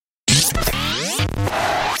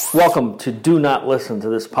Welcome to Do Not Listen to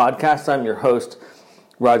This podcast. I'm your host,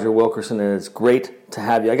 Roger Wilkerson, and it's great to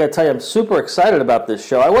have you. I got to tell you, I'm super excited about this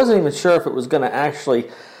show. I wasn't even sure if it was going to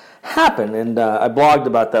actually happen, and I blogged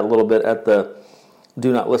about that a little bit at the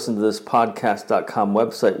Do Not Listen to This podcast.com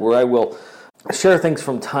website, where I will share things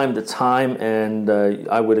from time to time, and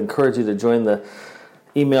I would encourage you to join the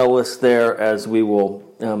email list there as we will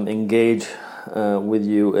engage with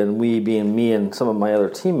you, and we being me and some of my other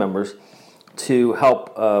team members, to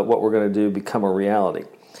help what we're going to do become a reality.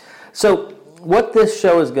 So what this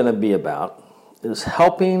show is going to be about is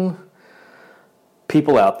helping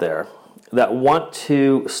people out there that want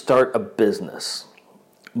to start a business,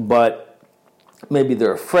 but maybe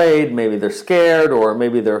they're afraid, maybe they're scared, or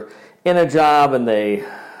maybe they're in a job and they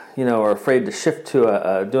are afraid to shift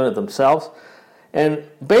to doing it themselves. And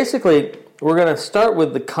basically, we're going to start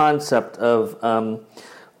with the concept of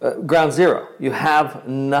ground zero. You have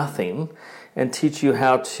nothing, and teach you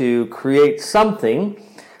how to create something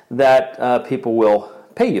that people will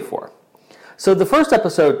pay you for. So the first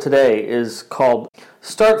episode today is called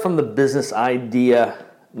Start from the Business Idea,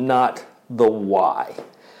 Not the Why.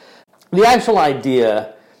 The actual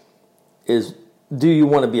idea is, do you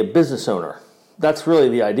want to be a business owner? That's really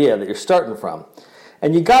the idea that you're starting from.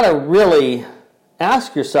 And you got to really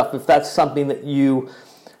ask yourself if that's something that you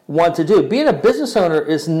want to do. Being a business owner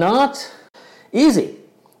is not easy.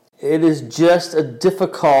 It is just a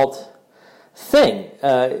difficult thing.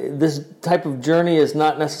 This type of journey is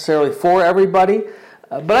not necessarily for everybody,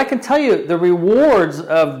 but I can tell you the rewards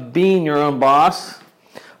of being your own boss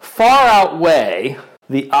far outweigh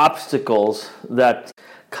the obstacles that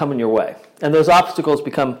come in your way. And those obstacles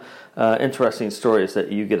become interesting stories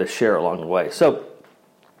that you get to share along the way. So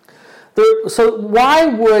why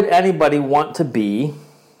would anybody want to be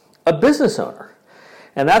a business owner?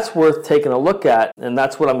 And that's worth taking a look at, and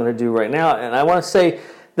that's what I'm going to do right now. And I want to say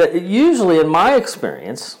that usually, in my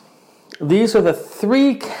experience, these are the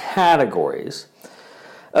three categories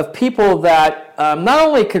of people that not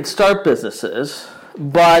only can start businesses,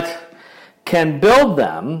 but can build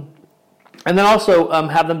them, and then also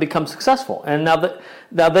have them become successful. And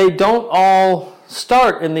now they don't all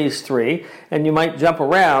start in these three, and you might jump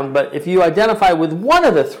around, but if you identify with one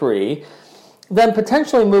of the three, then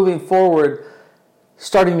potentially moving forward,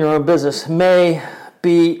 starting your own business may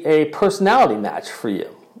be a personality match for you.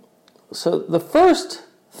 So the first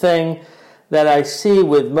thing that I see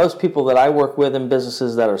with most people that I work with in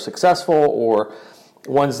businesses that are successful or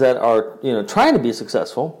ones that are trying to be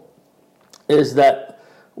successful is that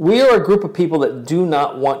we are a group of people that do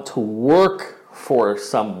not want to work for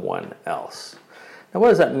someone else. Now, what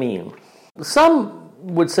does that mean? Some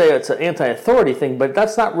would say it's an anti-authority thing, but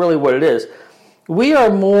that's not really what it is. We are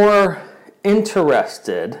more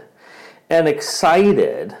interested and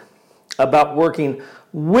excited about working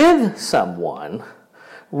with someone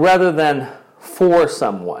rather than for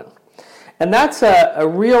someone. And that's a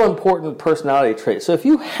real important personality trait. So if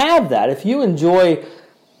you have that, if you enjoy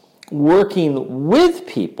working with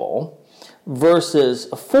people versus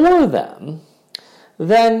for them,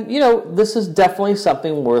 then this is definitely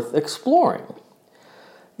something worth exploring.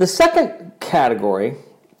 The second category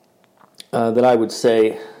that I would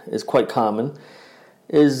say is quite common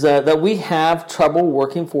is that we have trouble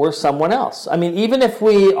working for someone else. I mean, even if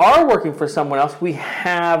we are working for someone else, we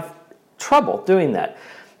have trouble doing that.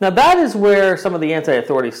 Now, that is where some of the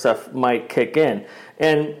anti-authority stuff might kick in.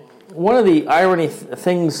 And one of the ironic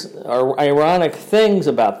things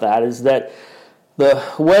about that is that the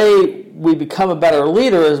way we become a better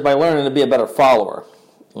leader is by learning to be a better follower.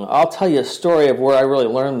 I'll tell you a story of where I really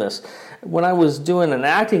learned this. When I was doing an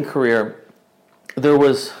acting career, there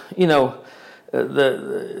was,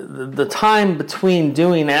 the time between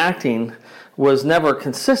doing acting was never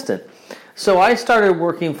consistent. So I started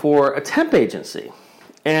working for a temp agency.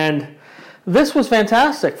 And this was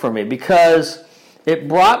fantastic for me because it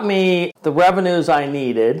brought me the revenues I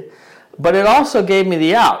needed, but it also gave me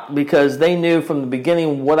the out because they knew from the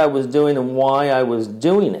beginning what I was doing and why I was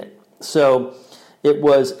doing it. So it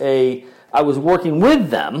was I was working with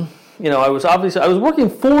them. I was working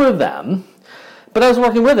for them, but I was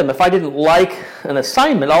working with them. If I didn't like an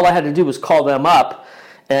assignment, all I had to do was call them up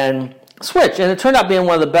and switch. And it turned out being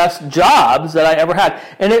one of the best jobs that I ever had.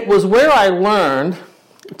 And it was where I learned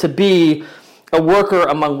to be a worker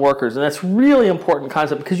among workers. And that's a really important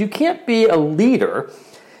concept because you can't be a leader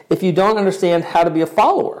if you don't understand how to be a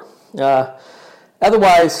follower.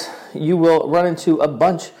 Otherwise, you will run into a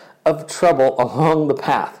bunch of trouble along the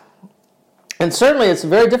path. And certainly it's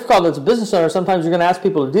very difficult as a business owner. Sometimes you're going to ask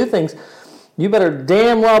people to do things. You better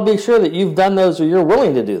damn well be sure that you've done those or you're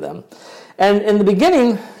willing to do them. And in the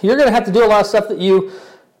beginning, you're going to have to do a lot of stuff that you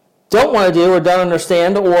don't want to do or don't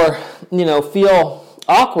understand or, feel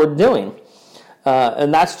awkward doing.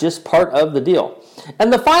 And that's just part of the deal.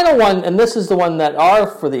 And the final one, and this is the one that are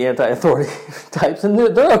for the anti-authority types, and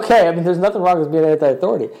they're okay. I mean, there's nothing wrong with being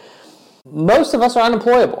anti-authority. Most of us are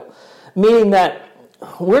unemployable, meaning that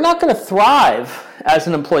we're not going to thrive as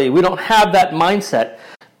an employee. We don't have that mindset.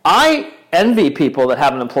 I envy people that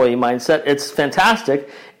have an employee mindset. It's fantastic,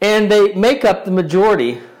 and they make up the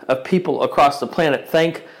majority of people across the planet.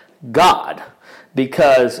 Thank God,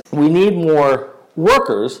 because we need more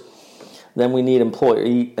workers than we need we need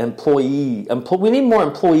more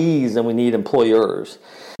employees than we need employers.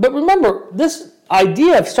 But remember, this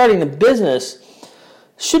idea of starting a business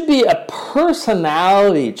should be a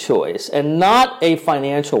personality choice and not a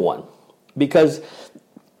financial one, because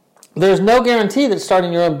there's no guarantee that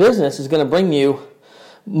starting your own business is going to bring you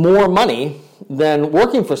more money than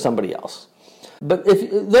working for somebody else. But if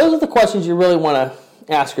those are the questions you really want to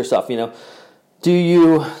ask yourself, do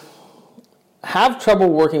you have trouble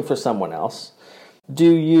working for someone else? Do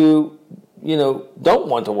you, don't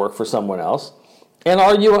want to work for someone else? And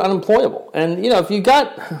are you unemployable? And, if you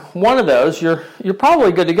got one of those, you're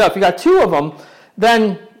probably good to go. If you got two of them,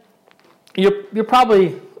 then you're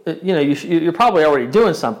probably, you're probably already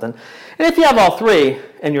doing something. And if you have all three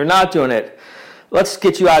and you're not doing it, let's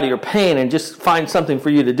get you out of your pain and just find something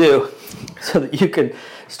for you to do so that you can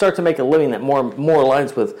start to make a living that more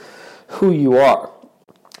aligns with who you are.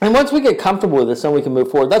 And once we get comfortable with this, then we can move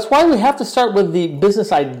forward. That's why we have to start with the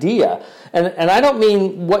business idea. And I don't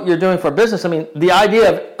mean what you're doing for a business. I mean the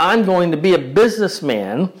idea of I'm going to be a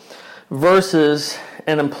businessman versus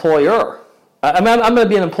an employer. I'm going to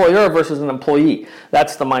be an employer versus an employee.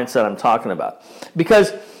 That's the mindset I'm talking about.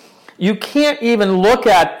 Because you can't even look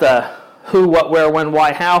at the who, what, where, when,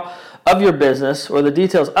 why, how of your business or the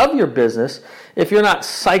details of your business if you're not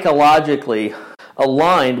psychologically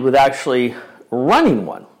aligned with actually running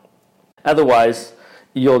one. Otherwise,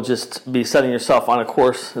 you'll just be setting yourself on a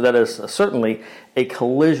course that is certainly a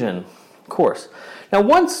collision course. Now,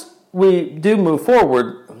 once we do move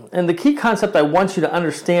forward, and the key concept I want you to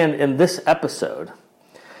understand in this episode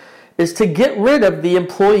is to get rid of the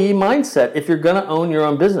employee mindset if you're going to own your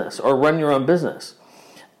own business or run your own business,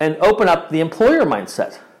 and open up the employer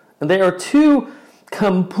mindset. And they are two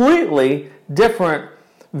completely different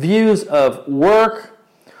views of work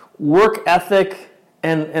ethic,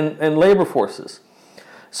 and labor forces.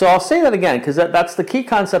 So I'll say that again, because that's the key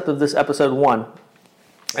concept of this episode 1.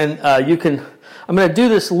 And I'm going to do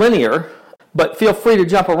this linear, but feel free to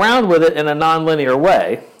jump around with it in a non-linear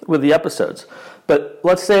way with the episodes. But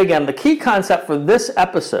let's say again, the key concept for this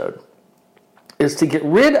episode is to get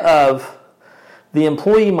rid of the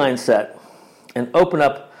employee mindset and open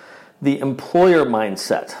up the employer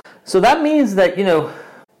mindset. So that means that,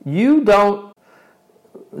 you don't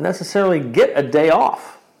necessarily get a day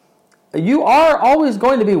off. You are always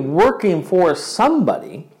going to be working for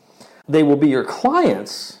somebody. They will be your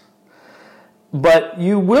clients, but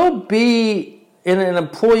you will be in an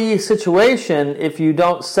employee situation if you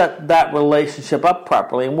don't set that relationship up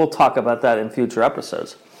properly, and we'll talk about that in future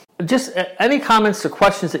episodes. Just any comments or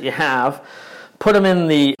questions that you have, put them in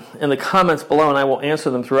the comments below, and I will answer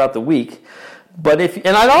them throughout the week.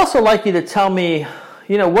 And I'd also like you to tell me,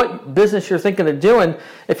 what business you're thinking of doing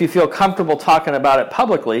if you feel comfortable talking about it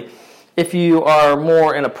publicly. If you are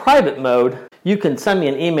more in a private mode, you can send me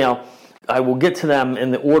an email. I will get to them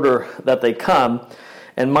in the order that they come.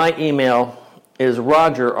 And my email is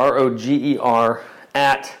Roger, R-O-G-E-R,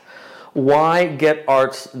 at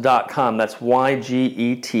ygetarts.com. That's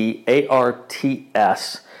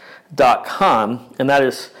YGETARTS.com. And that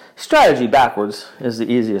is strategy backwards is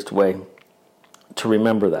the easiest way to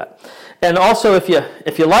remember that. And also, if you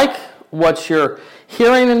like what you're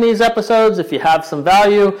hearing in these episodes, if you have some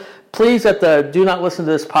value, please at the Do Not Listen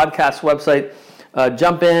to This podcast website,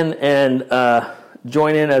 jump in and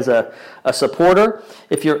join in as a supporter.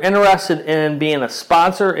 If you're interested in being a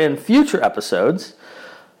sponsor in future episodes,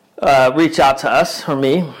 reach out to us or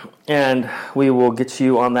me, and we will get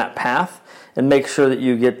you on that path and make sure that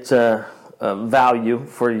you get value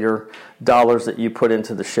for your dollars that you put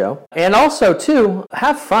into the show. And also, too,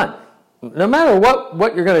 have fun. No matter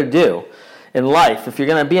what you're going to do in life, if you're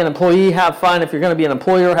going to be an employee, have fun. If you're going to be an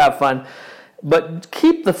employer, have fun. But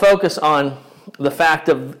keep the focus on the fact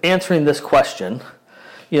of answering this question.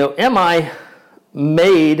 Am I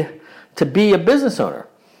made to be a business owner?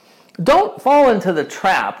 Don't fall into the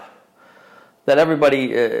trap that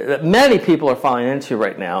that many people are falling into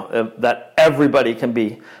right now, that everybody can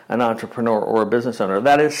be an entrepreneur or a business owner.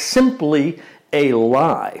 That is simply a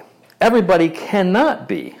lie. Everybody cannot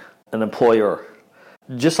be an employer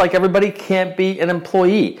just like everybody can't be an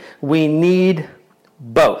employee. We need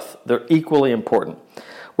both. They're equally important.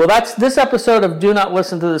 Well, that's this episode of Do Not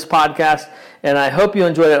Listen to This Podcast, and I hope you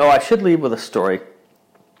enjoyed it. Oh, I should leave with a story.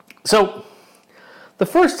 So, the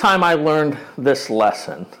first time I learned this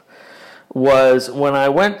lesson was when I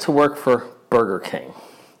went to work for Burger King.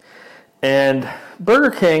 And Burger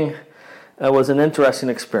King was an interesting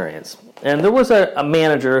experience. And there was a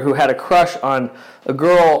manager who had a crush on a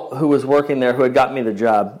girl who was working there who had got me the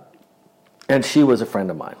job, and she was a friend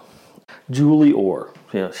of mine, Julie Orr.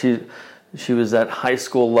 She was that high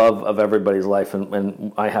school love of everybody's life,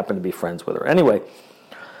 and I happened to be friends with her. Anyway,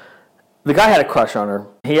 the guy had a crush on her.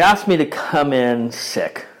 He asked me to come in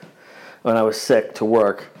sick when I was sick to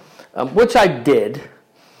work, which I did.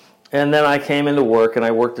 And then I came into work and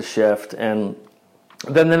I worked a shift. And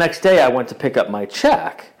then the next day I went to pick up my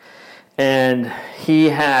check. And he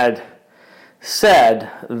had said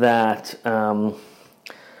that I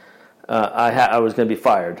was going to be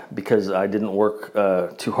fired because I didn't work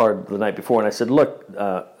too hard the night before. And I said, look,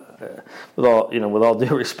 with all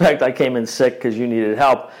due respect, I came in sick because you needed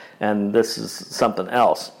help, and this is something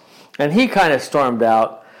else. And he kind of stormed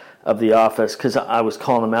out of the office because I was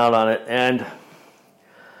calling him out on it. And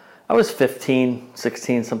I was 15,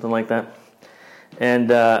 16, something like that. And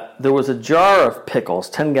there was a jar of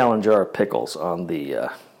pickles, 10-gallon jar of pickles on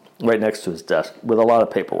the right next to his desk with a lot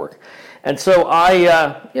of paperwork. And so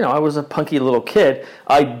I was a punky little kid.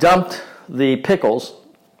 I dumped the pickles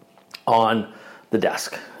on the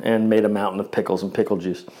desk and made a mountain of pickles and pickle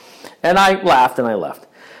juice. And I laughed and I left.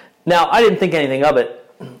 Now, I didn't think anything of it.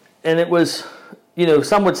 And it was,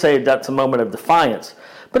 some would say that's a moment of defiance.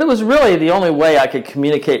 But it was really the only way I could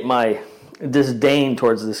communicate my disdain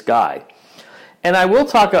towards this guy. And I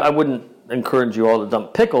wouldn't encourage you all to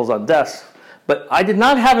dump pickles on desks, but I did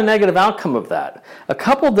not have a negative outcome of that. A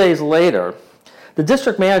couple days later, the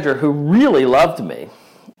district manager, who really loved me,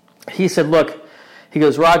 he said, look, he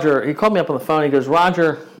goes, Roger, he called me up on the phone, he goes,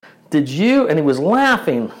 Roger, did you, and he was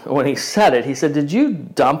laughing when he said it, he said, did you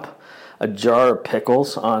dump a jar of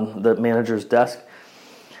pickles on the manager's desk?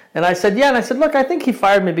 And I said, yeah, and I said, look, I think he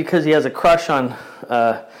fired me because he has a crush on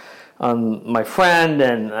my friend,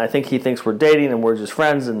 and I think he thinks we're dating and we're just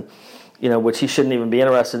friends, and which he shouldn't even be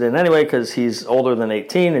interested in anyway because he's older than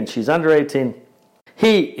 18 and she's under 18.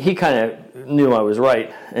 He kind of knew I was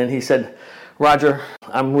right, and he said, Roger,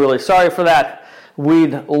 I'm really sorry for that.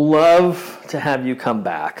 We'd love to have you come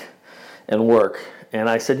back and work. And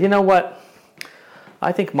I said, you know what?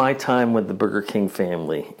 I think my time with the Burger King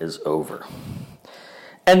family is over.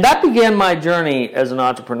 And that began my journey as an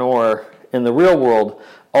entrepreneur in the real world,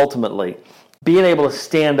 ultimately. Being able to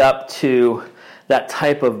stand up to that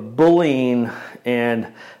type of bullying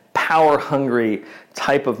and power-hungry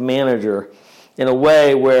type of manager in a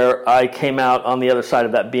way where I came out on the other side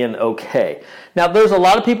of that being okay. Now, there's a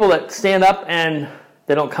lot of people that stand up and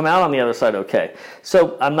they don't come out on the other side okay.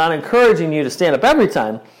 So I'm not encouraging you to stand up every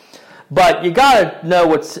time, but you got to know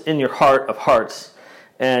what's in your heart of hearts,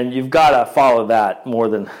 and you've got to follow that more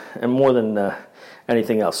than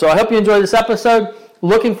anything else. So I hope you enjoyed this episode.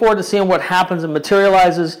 Looking forward to seeing what happens and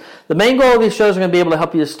materializes. The main goal of these shows are going to be able to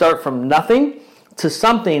help you to start from nothing to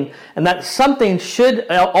something, and that something should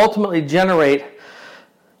ultimately generate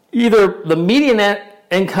either the median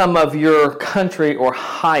income of your country or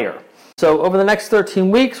higher. So over the next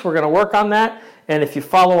 13 weeks, we're going to work on that, and if you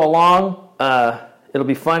follow along, it'll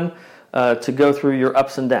be fun to go through your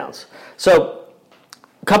ups and downs. So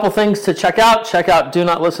a couple things to check out. Check out Do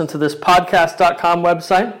Not Listen to This Podcast.com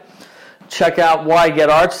website. Check out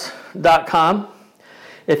whygetarts.com.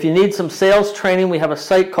 If you need some sales training, we have a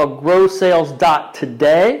site called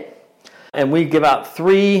growsales.today, and we give out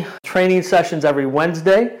 3 training sessions every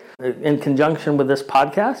Wednesday in conjunction with this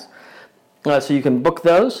podcast, so you can book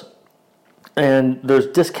those. And there's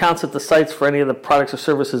discounts at the sites for any of the products or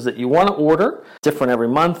services that you want to order. Different every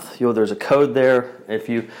month. There's a code there. If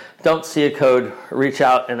you don't see a code, reach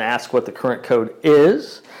out and ask what the current code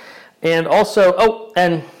is. And also,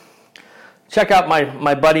 and check out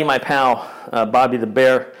my buddy, my pal, Bobby the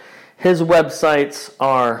Bear. His websites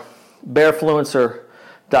are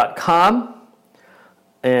bearfluencer.com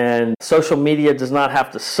and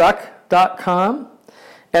socialmediadoesnothavetosuck.com.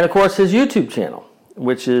 And, of course, his YouTube channel,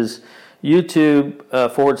 which is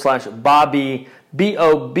YouTube/Bobby,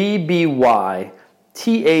 BOBBY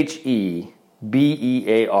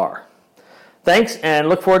THEBEAR. Thanks, and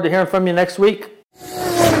look forward to hearing from you next week.